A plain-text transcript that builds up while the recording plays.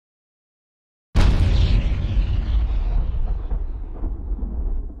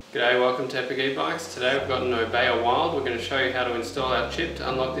G'day, welcome to Epic eBikes. Today we've got an Orbea Wild. We're going to show you how to install our chip to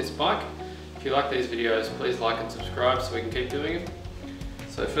unlock this bike. If you like these videos, please like and subscribe so we can keep doing it.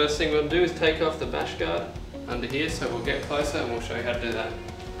 So first thing we'll do is take off the bash guard under here, so we'll get closer and we'll show you how to do that.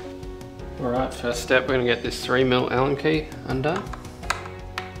 Alright, first step, we're going to get this 3mm Allen key under.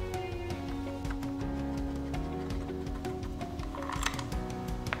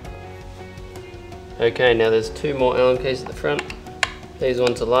 Okay, now there's two more Allen keys at the front. These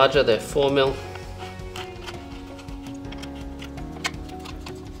ones are larger, they're 4mm.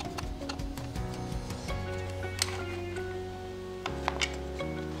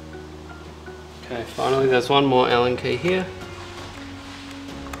 Okay, finally there's one more Allen key here.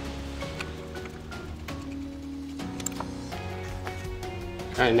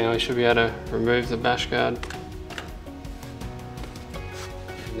 Okay, now we should be able to remove the bash guard.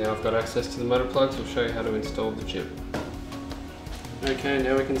 Now I've got access to the motor plugs, we'll show you how to install the chip. Okay,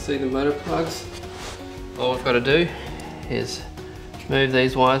 now we can see the motor plugs. All we've got to do is move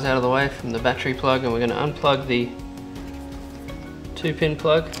these wires out of the way from the battery plug, and we're going to unplug the 2-pin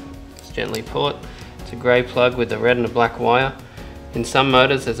plug. Just gently pull it. It's a grey plug with a red and a black wire. In some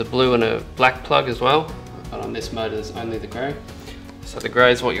motors there's a blue and a black plug as well, but on this motor there's only the grey. So the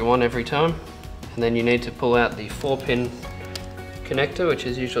grey is what you want every time. And then you need to pull out the 4-pin connector, which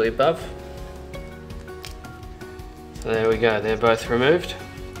is usually above. So there we go, they're both removed.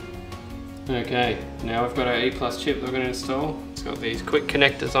 Okay, now we've got our E+ chip that we're going to install. It's got these quick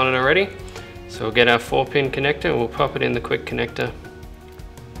connectors on it already. So we'll get our 4-pin connector and we'll pop it in the quick connector.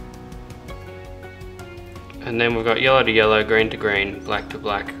 And then we've got yellow to yellow, green to green, black to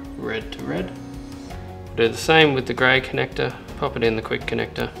black, red to red. We'll do the same with the grey connector, pop it in the quick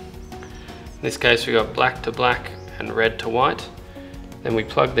connector. In this case we've got black to black and red to white. Then we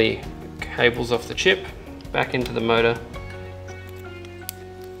plug the cables off the chip back into the motor.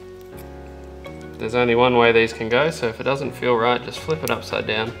 There's only one way these can go, so if it doesn't feel right, just flip it upside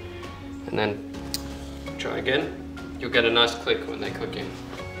down and then try again. You'll get a nice click when they click in.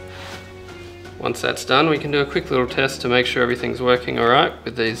 Once that's done, we can do a quick little test to make sure everything's working alright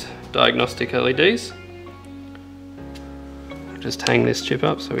with these diagnostic LEDs. Just hang this chip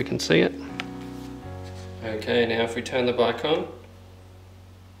up so we can see it. Okay, now if we turn the bike on,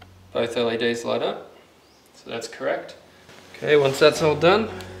 both LEDs light up. So that's correct. Okay, once that's all done,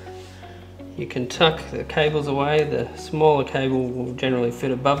 you can tuck the cables away. The smaller cable will generally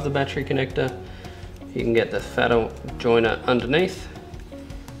fit above the battery connector. You can get the fatter joiner underneath.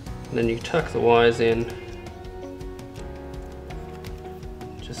 And then you tuck the wires in.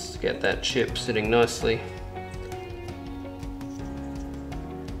 Just to get that chip sitting nicely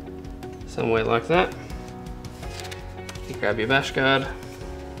somewhere like that. You grab your bash guard.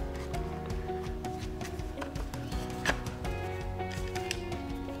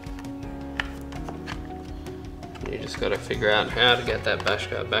 You just got to figure out how to get that bash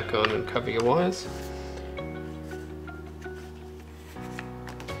guard back on and cover your wires.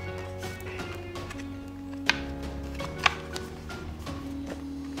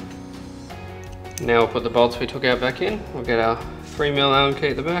 Now we'll put the bolts we took out back in. We'll get our 3mm Allen key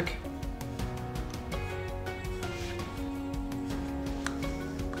at the back.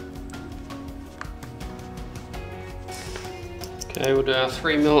 Okay, we'll do our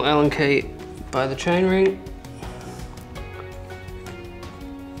 3mm Allen key by the chainring.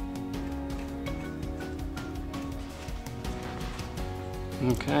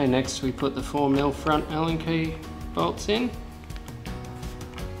 Okay, next we put the 4mm front Allen key bolts in.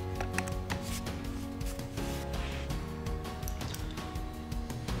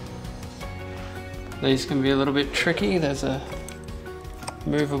 These can be a little bit tricky. There's a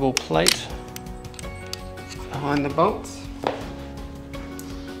movable plate behind the bolts.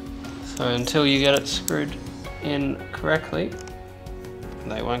 So until you get it screwed in correctly,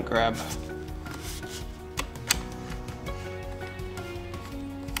 they won't grab.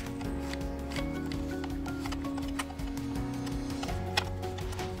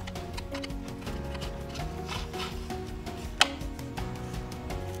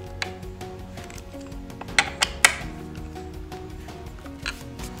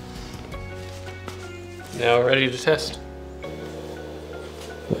 Now we're ready to test.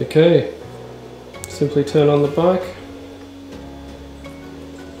 Okay, simply turn on the bike.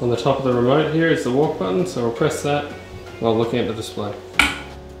 On the top of the remote here is the walk button, so we'll press that while looking at the display.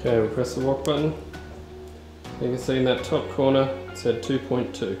 Okay, we'll press the walk button. You can see in that top corner it said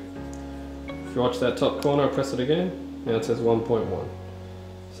 2.2. If you watch that top corner, I'll press it again, now it says 1.1.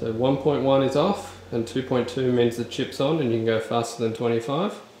 So 1.1 is off and 2.2 means the chip's on and you can go faster than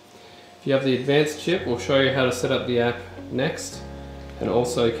 25. If you have the advanced chip, we'll show you how to set up the app next, And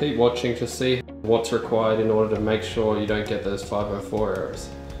also keep watching to see what's required in order to make sure you don't get those 504 errors.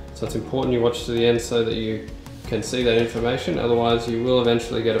 So it's important you watch to the end so that you can see that information, otherwise you will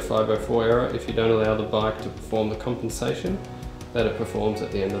eventually get a 504 error if you don't allow the bike to perform the compensation that it performs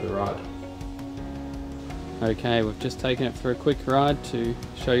at the end of the ride. Okay, we've just taken it for a quick ride to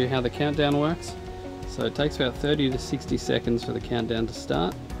show you how the countdown works. So it takes about 30 to 60 seconds for the countdown to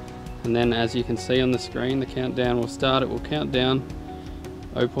start, and then as you can see on the screen, the countdown will start. It will count down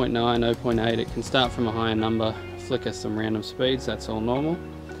 0.9, 0.8, it can start from a higher number, flicker some random speeds, that's all normal.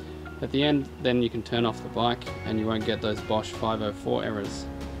 At the end, then you can turn off the bike and you won't get those Bosch 504 errors.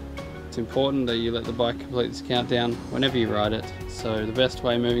 It's important that you let the bike complete this countdown whenever you ride it, so the best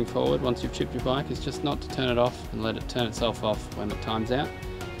way moving forward once you've chipped your bike is just not to turn it off and let it turn itself off when it times out.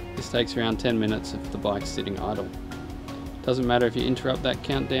 This takes around 10 minutes if the bike's sitting idle. Doesn't matter if you interrupt that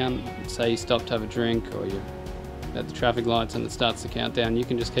countdown, say you stop to have a drink or you're at the traffic lights and it starts the countdown, you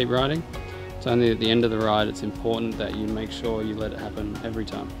can just keep riding. It's only at the end of the ride it's important that you make sure you let it happen every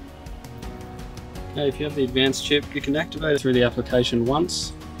time. Okay, if you have the advanced chip, you can activate it through the application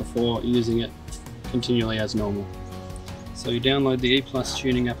once before using it continually as normal. So you download the E+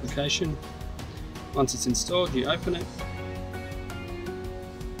 tuning application. Once it's installed, you open it.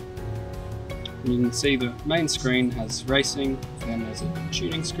 And you can see the main screen has racing, then there's a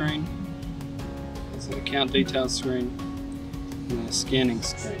tuning screen, there's an account details screen, and then a scanning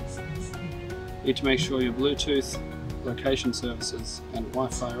screen. You need to make sure your Bluetooth, location services, and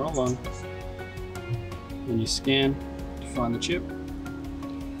Wi-Fi are all on. When you scan to find the chip,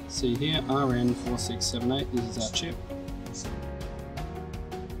 see here RN4678, this is our chip.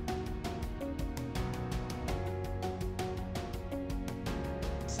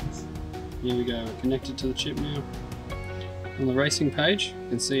 Here we go, we're connected to the chip now. On the racing page, you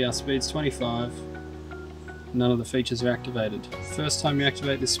can see our speed's 25. None of the features are activated. First time you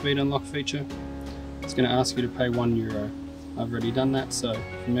activate this speed unlock feature, it's going to ask you to pay €1. I've already done that, so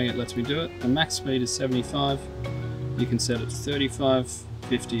for me it lets me do it. The max speed is 75. You can set it to 35,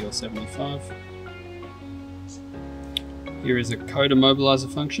 50 or 75. Here is a code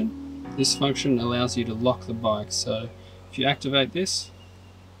immobilizer function. This function allows you to lock the bike, so if you activate this,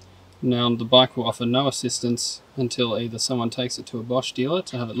 now the bike will offer no assistance until either someone takes it to a Bosch dealer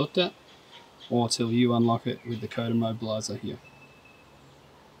to have it looked at, or till you unlock it with the code immobilizer here.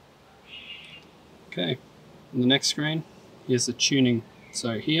 Okay, on the next screen, here's the tuning.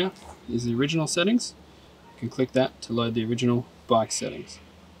 So here is the original settings. You can click that to load the original bike settings.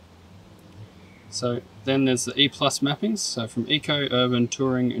 So then there's the E+ mappings. So from Eco, Urban,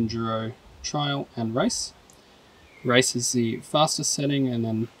 Touring, Enduro, Trial and Race. Race is the fastest setting, and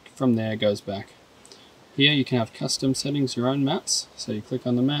then from there it goes back. Here you can have custom settings, your own maps. So you click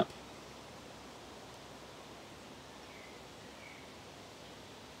on the map.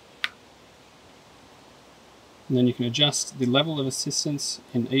 And then you can adjust the level of assistance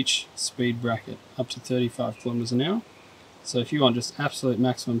in each speed bracket up to 35 kilometers an hour. So if you want just absolute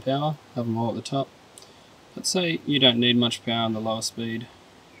maximum power, have them all at the top. But say you don't need much power on the lower speed,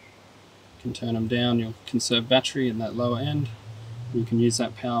 you can turn them down. You'll conserve battery in that lower end. You can use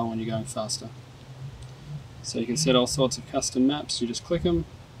that power when you're going faster. So you can set all sorts of custom maps. You just click them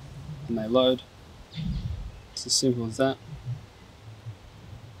and they load. It's as simple as that.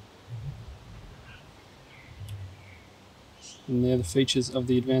 And they're the features of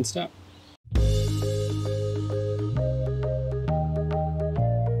the advanced app.